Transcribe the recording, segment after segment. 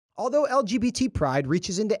Although LGBT pride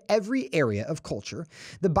reaches into every area of culture,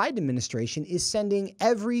 the Biden administration is sending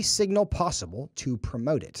every signal possible to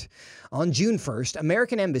promote it. On June 1st,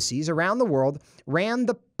 American embassies around the world ran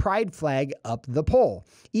the pride flag up the pole,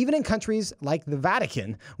 even in countries like the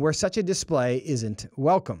Vatican, where such a display isn't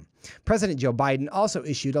welcome. President Joe Biden also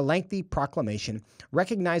issued a lengthy proclamation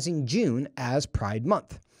recognizing June as Pride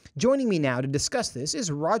Month. Joining me now to discuss this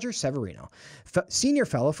is Roger Severino, Senior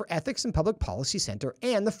Fellow for Ethics and Public Policy Center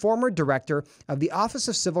and the former Director of the Office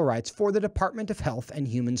of Civil Rights for the Department of Health and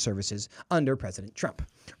Human Services under President Trump.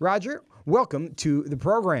 Roger, welcome to the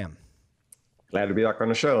program. Glad to be back on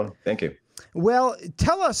the show. Thank you. Well,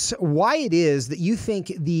 tell us why it is that you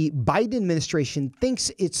think the Biden administration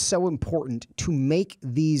thinks it's so important to make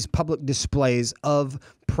these public displays of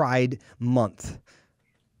Pride Month.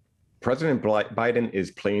 President Biden is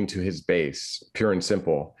playing to his base, pure and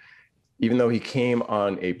simple. Even though he came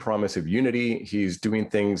on a promise of unity, he's doing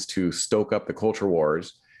things to stoke up the culture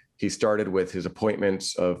wars. He started with his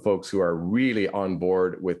appointments of folks who are really on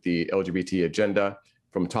board with the LGBT agenda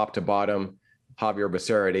from top to bottom. Javier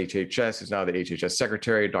Becerra at HHS is now the HHS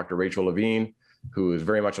secretary. Dr. Rachel Levine, who is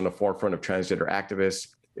very much on the forefront of transgender activists,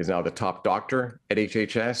 is now the top doctor at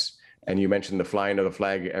HHS. And you mentioned the flying of the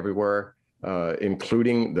flag everywhere,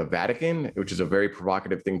 including the Vatican, which is a very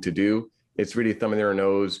provocative thing to do. It's really thumbing their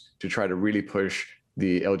nose to try to really push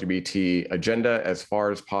the LGBT agenda as far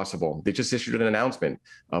as possible. They just issued an announcement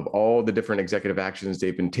of all the different executive actions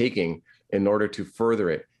they've been taking in order to further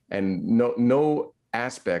it. And no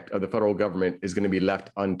aspect of the federal government is going to be left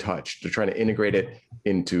untouched. They're trying to integrate it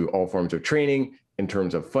into all forms of training, in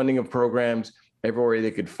terms of funding of programs. Everywhere they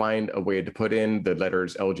could find a way to put in the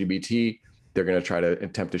letters LGBT, they're going to try to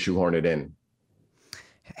attempt to shoehorn it in.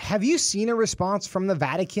 Have you seen a response from the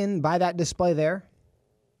Vatican by that display there?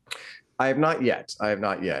 I have not yet.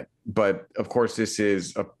 But of course, this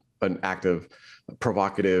is an act of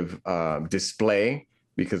provocative display,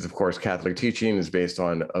 because of course, Catholic teaching is based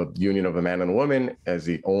on a union of a man and a woman as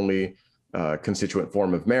the only constituent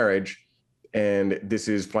form of marriage. And this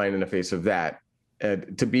is flying in the face of that.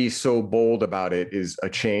 To be so bold about it is a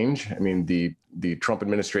change. I mean, the Trump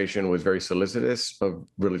administration was very solicitous of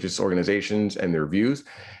religious organizations and their views,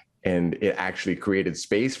 and it actually created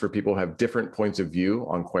space for people who have different points of view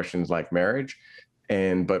on questions like marriage.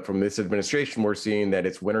 But from this administration, we're seeing that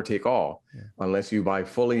it's winner take all. Yeah. Unless you buy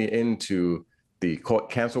fully into the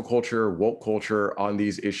cancel culture, woke culture on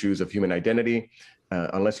these issues of human identity,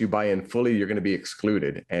 unless you buy in fully, you're going to be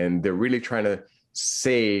excluded. And they're really trying to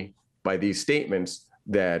say by these statements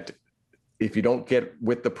that if you don't get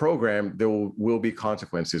with the program, there will be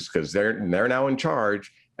consequences, because they're now in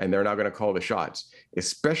charge and they're not going to call the shots,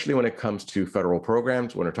 especially when it comes to federal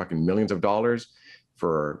programs, when we're talking millions of dollars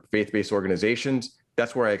for faith-based organizations.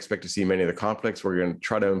 That's where I expect to see many of the conflicts. We're going to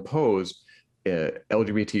try to impose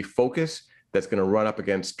LGBT focus that's going to run up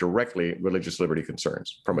against directly religious liberty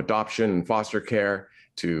concerns, from adoption and foster care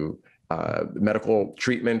to medical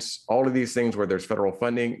treatments. All of these things where there's federal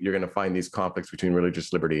funding, you're going to find these conflicts between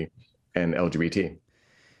religious liberty and LGBT.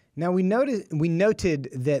 Now, we noted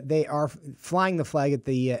that they are flying the flag at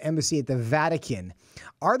the embassy at the Vatican.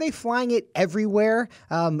 Are they flying it everywhere?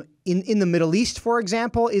 In the Middle East, for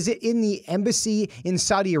example? Is it in the embassy in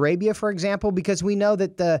Saudi Arabia, for example? Because we know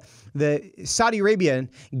that the Saudi Arabian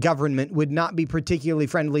government would not be particularly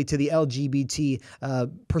friendly to the LGBT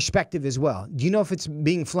perspective as well. Do you know if it's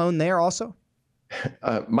being flown there also?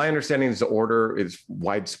 My understanding is the order is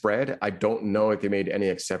widespread. I don't know if they made any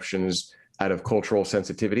exceptions out of cultural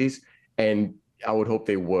sensitivities, and I would hope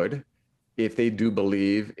they would. If they do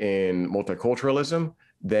believe in multiculturalism,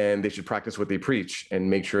 then they should practice what they preach and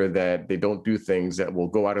make sure that they don't do things that will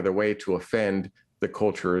go out of their way to offend the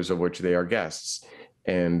cultures of which they are guests.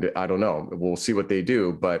 And I don't know, we'll see what they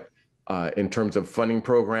do. But in terms of funding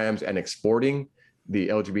programs and exporting the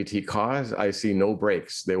LGBT cause, I see no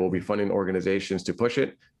breaks. They will be funding organizations to push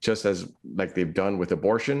it, just as like they've done with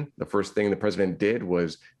abortion. The first thing the president did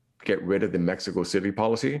was get rid of the Mexico City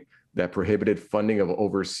policy that prohibited funding of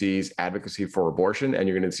overseas advocacy for abortion. And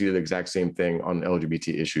you're going to see the exact same thing on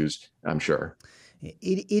LGBT issues, I'm sure.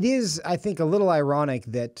 It is, I think, a little ironic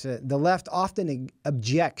that the left often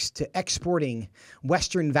objects to exporting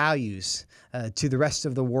Western values to the rest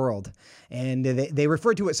of the world. And they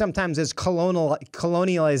refer to it sometimes as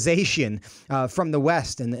colonialization from the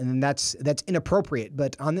West, and that's inappropriate.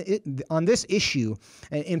 But on this issue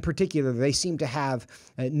in particular, they seem to have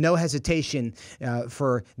no hesitation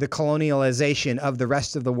for the colonialization of the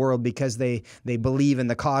rest of the world, because they believe in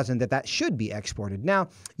the cause and that should be exported. Now,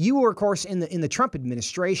 you were, of course, in the Trump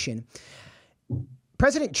administration.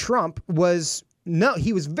 President Trump was No,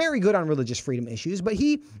 he was very good on religious freedom issues, but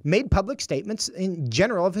he made public statements in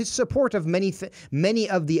general of his support of many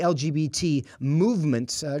of the LGBT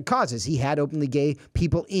movement's causes. He had openly gay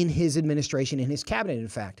people in his administration, in his cabinet, in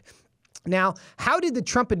fact. Now, how did the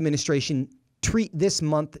Trump administration treat this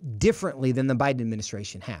month differently than the Biden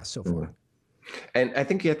administration has so far? And I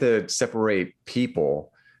think you have to separate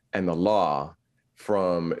people and the law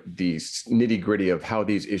from the nitty-gritty of how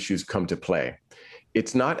these issues come to play.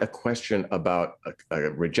 It's not a question about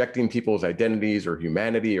rejecting people's identities or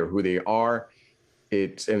humanity or who they are.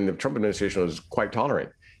 And the Trump administration was quite tolerant.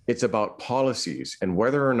 It's about policies and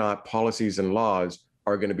whether or not policies and laws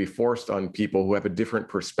are going to be forced on people who have a different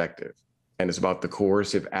perspective. And it's about the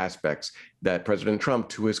coercive aspects that President Trump,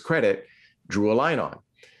 to his credit, drew a line on.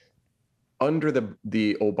 Under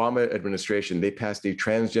the Obama administration, they passed a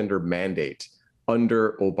transgender mandate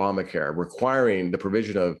under Obamacare, requiring the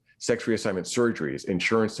provision of sex reassignment surgeries,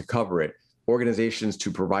 insurance to cover it, organizations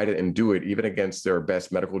to provide it and do it, even against their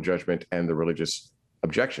best medical judgment and the religious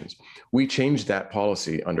objections. We changed that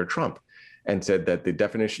policy under Trump and said that the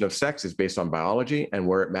definition of sex is based on biology, and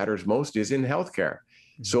where it matters most is in healthcare.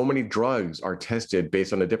 So many drugs are tested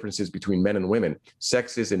based on the differences between men and women.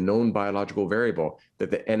 Sex is a known biological variable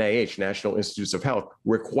that the NIH, National Institutes of Health,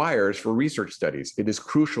 requires for research studies. It is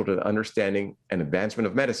crucial to the understanding and advancement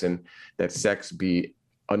of medicine that sex be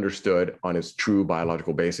understood on its true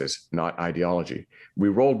biological basis, not ideology. We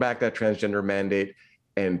rolled back that transgender mandate,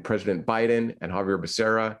 and President Biden and Javier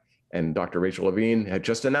Becerra and Dr. Rachel Levine had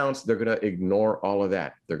just announced they're going to ignore all of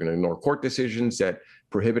that. They're going to ignore court decisions that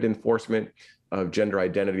prohibit enforcement of gender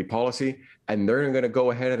identity policy, and they're going to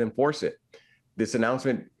go ahead and enforce it. This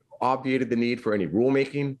announcement obviated the need for any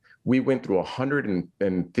rulemaking. We went through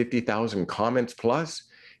 150,000 comments plus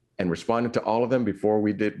and responded to all of them before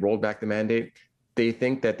we rolled back the mandate. They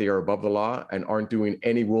think that they are above the law and aren't doing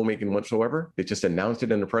any rulemaking whatsoever. They just announced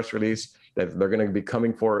it in a press release that they're going to be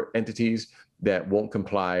coming for entities that won't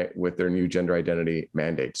comply with their new gender identity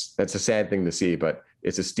mandates. That's a sad thing to see, but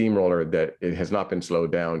it's a steamroller that it has not been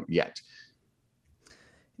slowed down yet.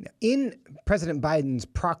 In President Biden's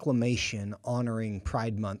proclamation honoring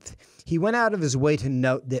Pride Month, he went out of his way to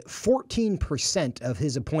note that 14% of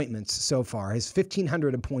his appointments so far, his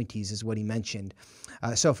 1,500 appointees is what he mentioned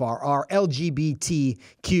so far, are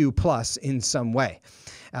LGBTQ plus in some way.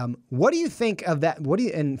 What do you think of that?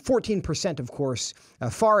 And 14%, of course,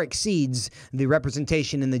 far exceeds the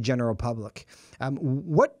representation in the general public.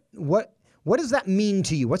 What does that mean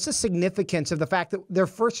to you? What's the significance of the fact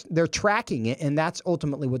that they're tracking it, and that's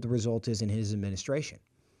ultimately what the result is in his administration?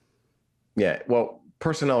 Yeah, well,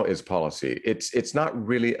 personnel is policy. It's not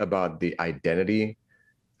really about the identity,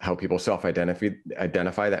 how people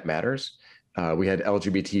self-identify that matters. We had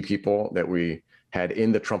LGBT people that we had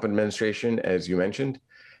in the Trump administration, as you mentioned.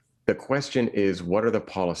 The question is, what are the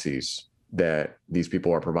policies that these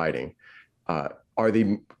people are providing? Are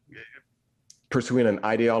they pursuing an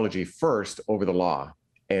ideology first over the law?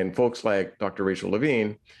 And folks like Dr. Rachel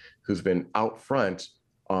Levine, who's been out front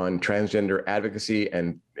on transgender advocacy,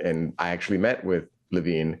 and I actually met with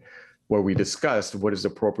Levine, where we discussed what is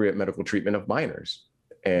appropriate medical treatment of minors.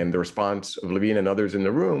 And the response of Levine and others in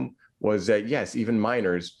the room was that, yes, even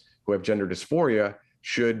minors who have gender dysphoria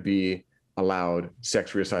should be allowed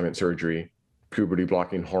sex reassignment surgery, puberty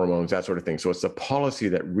blocking hormones, that sort of thing. So it's the policy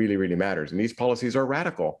that really, really matters. And these policies are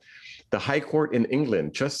radical. The High Court in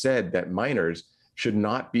England just said that minors should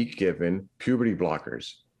not be given puberty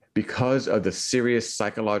blockers because of the serious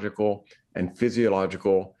psychological and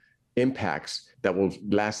physiological impacts that will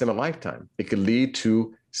last them a lifetime. It could lead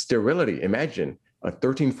to sterility. Imagine a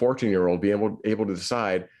 13, 14-year-old being able to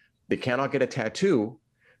decide they cannot get a tattoo,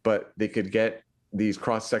 but they could get these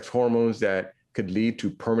cross-sex hormones that could lead to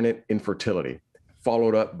permanent infertility,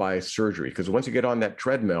 followed up by surgery. Because once you get on that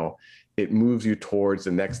treadmill, it moves you towards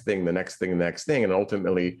the next thing, the next thing, the next thing, and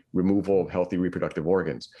ultimately removal of healthy reproductive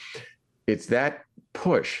organs. It's that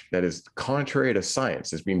push that is contrary to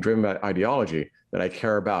science, is being driven by ideology, that I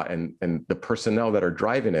care about. And the personnel that are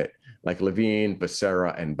driving it, like Levine,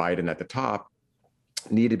 Becerra, and Biden at the top,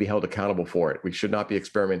 need to be held accountable for it. We should not be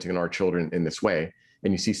experimenting on our children in this way.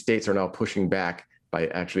 And you see states are now pushing back by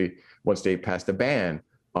actually, one state passed a ban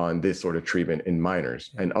on this sort of treatment in minors,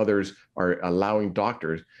 and others are allowing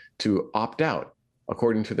doctors to opt out,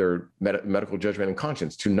 according to their medical judgment and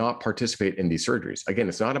conscience, to not participate in these surgeries. Again,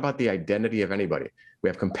 it's not about the identity of anybody. We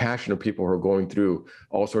have compassion of people who are going through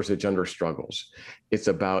all sorts of gender struggles. It's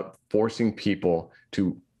about forcing people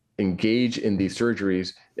to engage in these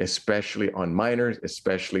surgeries, especially on minors,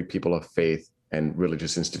 especially people of faith and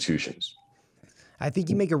religious institutions. I think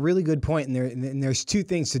you make a really good point, and there's two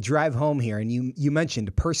things to drive home here. And you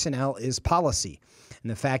mentioned personnel is policy, and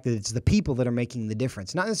the fact that it's the people that are making the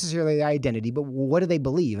difference, not necessarily the identity, but what do they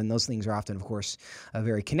believe? And those things are often, of course,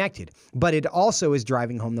 very connected. But it also is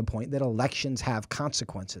driving home the point that elections have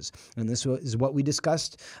consequences, and this is what we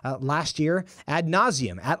discussed last year ad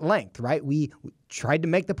nauseum, at length. Right? We tried to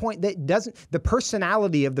make the point that the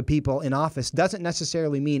personality of the people in office doesn't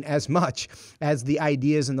necessarily mean as much as the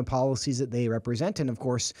ideas and the policies that they represent. And of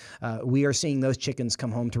course, we are seeing those chickens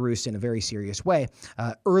come home to roost in a very serious way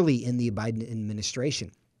early in the Biden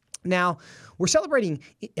administration. Now, we're celebrating,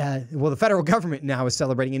 the federal government now is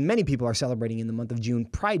celebrating, and many people are celebrating in the month of June,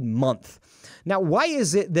 Pride Month. Now, why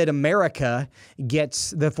is it that America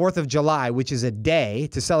gets the 4th of July, which is a day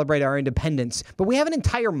to celebrate our independence, but we have an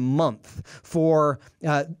entire month for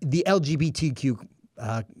the LGBTQ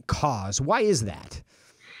cause? Why is that?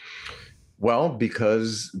 Well,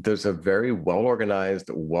 because there's a very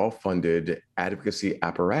well-organized, well-funded advocacy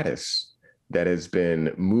apparatus that has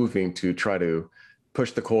been moving to try to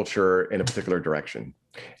push the culture in a particular direction.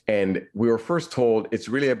 And we were first told it's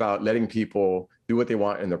really about letting people do what they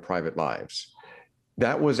want in their private lives.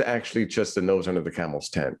 That was actually just the nose under the camel's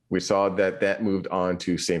tent. We saw that moved on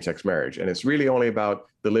to same-sex marriage. And it's really only about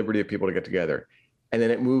the liberty of people to get together. And then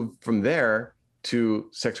it moved from there to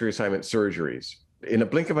sex reassignment surgeries in a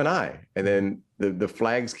blink of an eye. And then the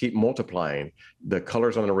flags keep multiplying. The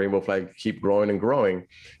colors on the rainbow flag keep growing and growing.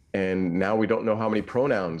 And now we don't know how many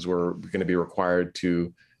pronouns we're going to be required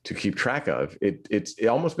to keep track of. It's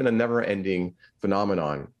almost been a never-ending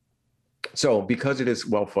phenomenon. So because it is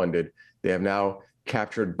well-funded, they have now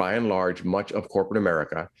captured, by and large, much of corporate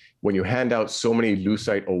America. When you hand out so many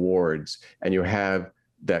Lucite awards and you have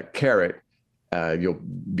that carrot, you'll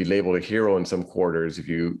be labeled a hero in some quarters if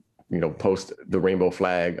you post the rainbow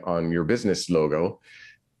flag on your business logo,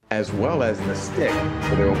 as well as the stick,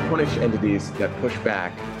 where they will punish entities that push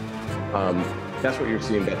back. That's what you're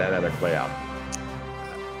seeing that dynamic play out.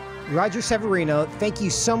 Roger Severino, thank you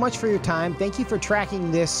so much for your time. Thank you for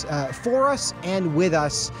tracking this for us and with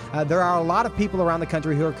us. There are a lot of people around the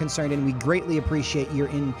country who are concerned, and we greatly appreciate your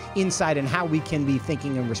insight and how we can be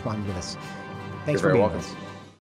thinking and responding to this. Thanks for being with us.